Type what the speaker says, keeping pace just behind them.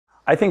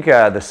I think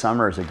the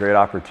summer is a great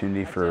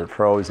opportunity for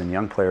pros and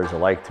young players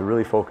alike to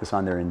really focus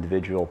on their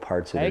individual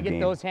parts of their game. Get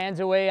those hands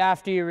away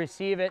after you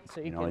receive it.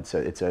 So you know, it's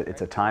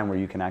a time where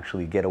you can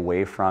actually get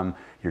away from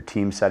your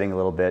team setting a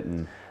little bit,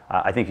 and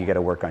I think you got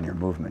to work on your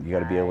movement. You got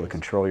to be able to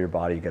control your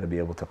body. You got to be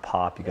able to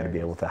pop. You got to be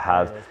able to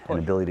have an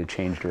ability to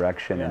change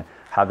direction and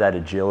have that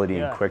agility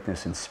and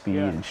quickness and speed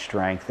and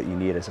strength that you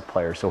need as a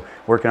player. So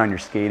working on your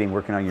skating,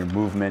 working on your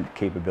movement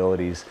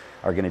capabilities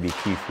are going to be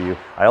key for you.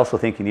 I also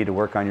think you need to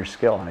work on your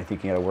skill, and I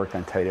think you got to work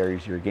on tight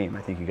areas of your game.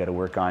 I think you got to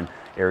work on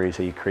areas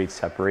how you create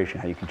separation,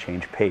 how you can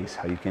change pace,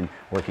 how you can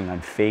working on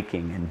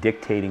faking and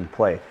dictating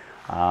play.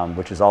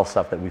 Which is all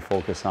stuff that we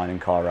focus on in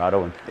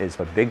Colorado, and is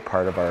a big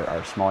part of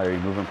our small area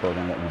movement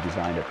program that we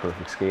designed at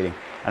Perfect Skating.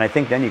 And I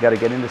think then you got to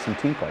get into some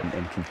team play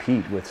and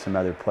compete with some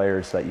other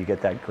players so that you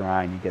get that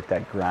grind,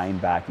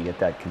 back, you get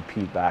that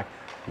compete back,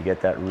 you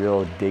get that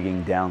real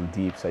digging down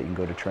deep so that you can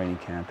go to training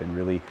camp and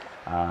really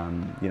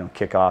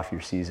kick off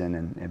your season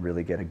and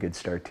really get a good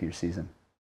start to your season.